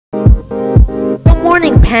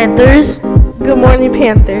morning, Panthers. Good morning,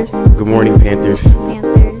 Panthers. Good morning, Panthers.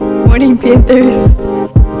 Morning, Panthers.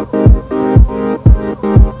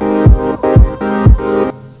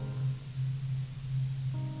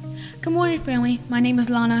 Good morning, family. My name is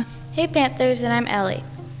Lana. Hey, Panthers, and I'm Ellie.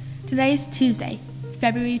 Today is Tuesday,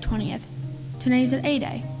 February 20th. Today's an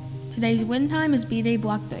A-Day. Today's win time is B-Day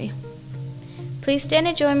Block 3. Please stand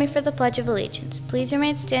and join me for the Pledge of Allegiance. Please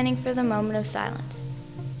remain standing for the moment of silence.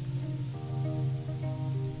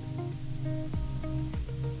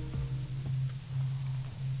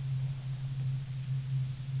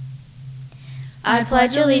 I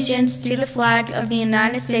pledge allegiance to the flag of the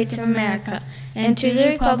United States of America and to the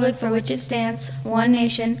republic for which it stands, one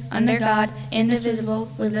nation, under God,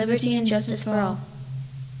 indivisible, with liberty and justice for all.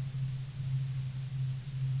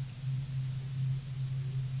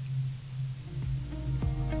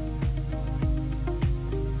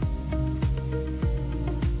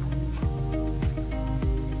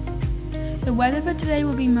 The weather for today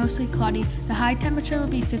will be mostly cloudy. The high temperature will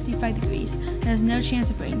be 55 degrees. There's no chance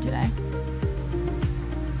of rain today.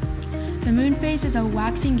 The moon phase is a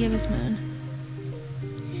waxing gibbous moon.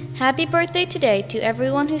 Happy birthday today to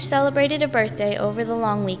everyone who celebrated a birthday over the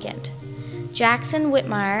long weekend. Jackson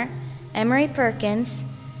Whitmire, Emery Perkins,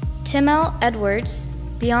 Timel Edwards,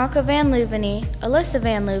 Bianca Van Leuveney, Alyssa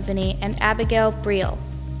Van Leuveney, and Abigail Briel.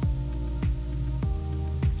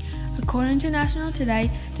 According to National Today,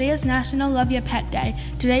 today is National Love Your Pet Day.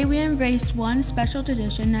 Today we embrace one special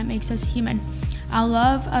tradition that makes us human, our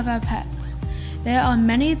love of our pets. There are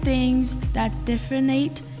many things that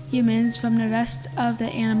differentiate humans from the rest of the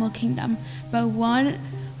animal kingdom, but one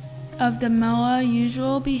of the more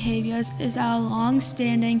usual behaviors is our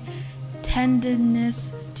long-standing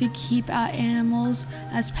tenderness to keep our animals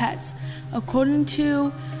as pets. According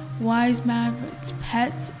to Wise Maverick's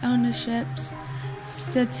Pet Ownerships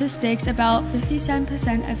statistics, about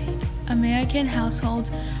 57% of American households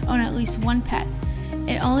own at least one pet.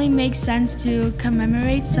 It only makes sense to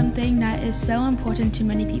commemorate something that is so important to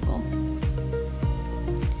many people.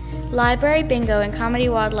 Library Bingo and Comedy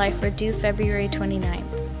Wildlife are due February 29th.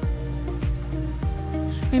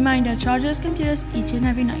 Reminder, charge those computers each and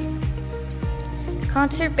every night.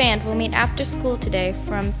 Concert Band will meet after school today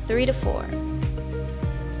from 3 to 4.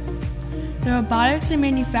 The Robotics and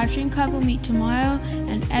Manufacturing Club will meet tomorrow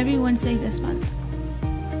and every Wednesday this month.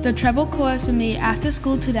 The Treble Chorus will meet after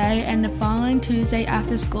school today and the following Tuesday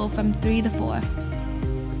after school from 3 to 4.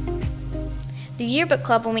 The Yearbook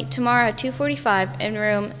Club will meet tomorrow at 2:45 in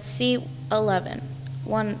room C11,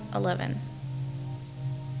 111.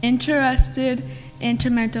 Interested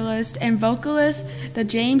instrumentalist and vocalist, the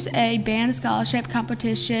James A. Band Scholarship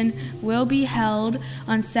Competition will be held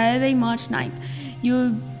on Saturday, March 9th.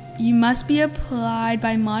 You must be applied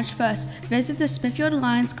by March 1st. Visit the Smithfield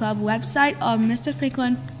Lions Club website or Mr.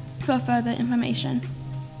 Franklin for further information.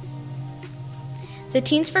 The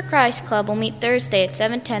Teens for Christ Club will meet Thursday at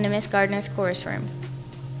 7:10 in Miss Gardner's chorus room.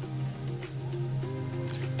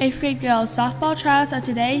 8th grade girls softball trials are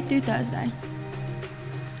today through Thursday.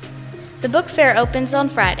 The book fair opens on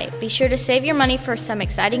Friday. Be sure to save your money for some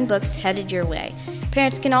exciting books headed your way.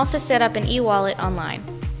 Parents can also set up an e-wallet online.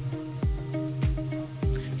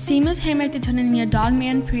 Seamless Handmade to turn in your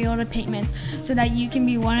Dogman pre-order payments so that you can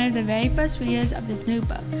be one of the very first readers of this new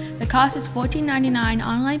book. The cost is $14.99.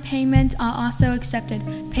 Online payments are also accepted.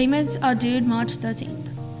 Payments are due March 13th.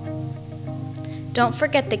 Don't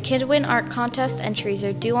forget the Kidwin Art Contest entries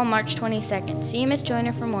are due on March 22nd. See Ms.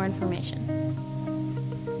 Joyner for more information.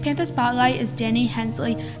 Panther Spotlight is Danny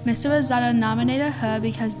Hensley. Mr. Rosado nominated her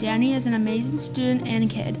because Danny is an amazing student and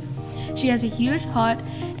kid. She has a huge heart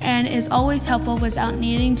and is always helpful without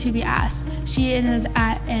needing to be asked. She is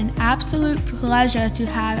an absolute pleasure to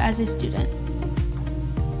have as a student.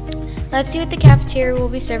 Let's see what the cafeteria will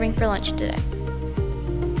be serving for lunch today.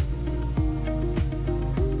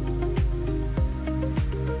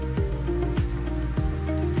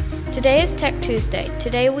 Today is Tech Tuesday.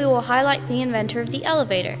 Today we will highlight the inventor of the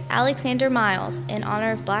elevator, Alexander Miles, in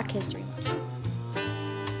honor of Black History Month.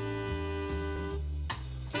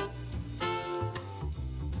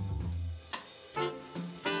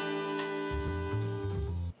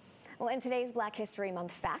 Well, in today's Black History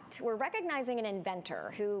Month fact, we're recognizing an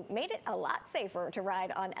inventor who made it a lot safer to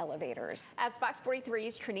ride on elevators. As Fox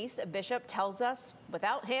 43's Trinice Bishop tells us,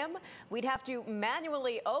 without him, we'd have to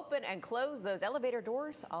manually open and close those elevator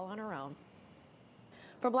doors all on our own.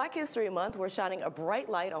 For Black History Month, we're shining a bright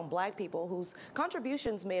light on Black people whose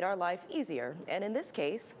contributions made our life easier, and in this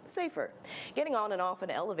case, safer. Getting on and off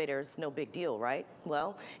an elevator is no big deal, right?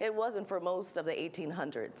 Well, it wasn't for most of the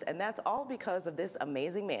 1800s, and that's all because of this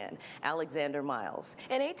amazing man, Alexander Miles.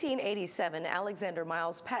 In 1887, Alexander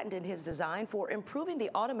Miles patented his design for improving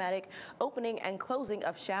the automatic opening and closing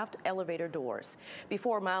of shaft elevator doors.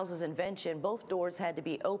 Before Miles's invention, both doors had to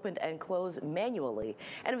be opened and closed manually,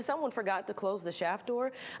 and if someone forgot to close the shaft door,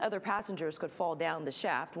 other passengers could fall down the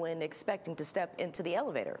shaft when expecting to step into the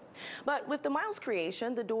elevator. But with the Miles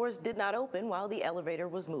creation, the doors did not open while the elevator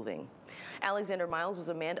was moving. Alexander Miles was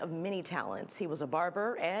a man of many talents. He was a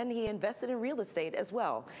barber and he invested in real estate as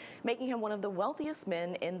well, making him one of the wealthiest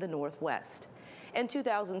men in the Northwest. In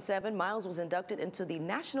 2007, Miles was inducted into the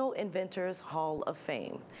National Inventors Hall of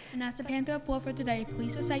Fame. And as the Panther report for today,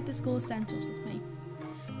 please recite the school essentials with me.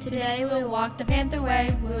 Today we'll walk the Panther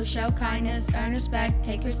way, we'll show kindness, earn respect,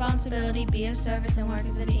 take responsibility, be of service, and work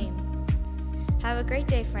as a team. Have a great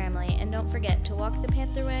day, family, and don't forget to walk the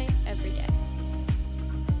Panther way every day.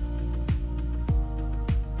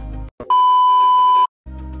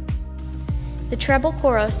 The treble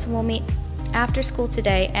chorus will meet after school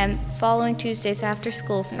today and following Tuesdays after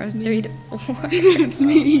school from 3 to 4. It's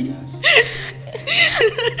me.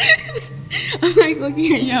 I'm like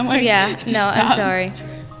looking at you, I'm like, yeah, no, stop. I'm sorry.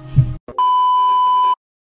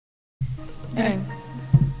 Okay.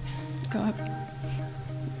 Go up.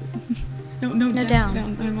 No, down.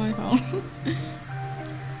 I'm on my phone.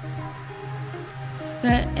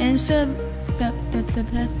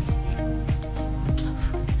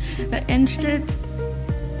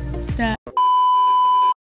 The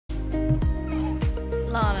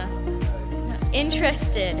Lana.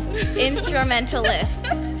 Interested instrumentalists.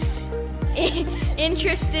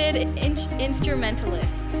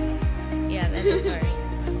 Instrumentalists. Yeah, that's sorry.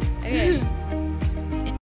 Okay.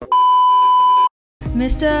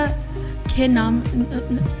 Mr. Kid.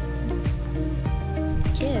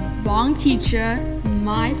 Wrong teacher.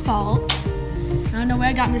 My fault. I don't know where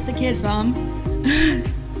I got Mr. Kid from.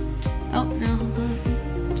 Oh, no.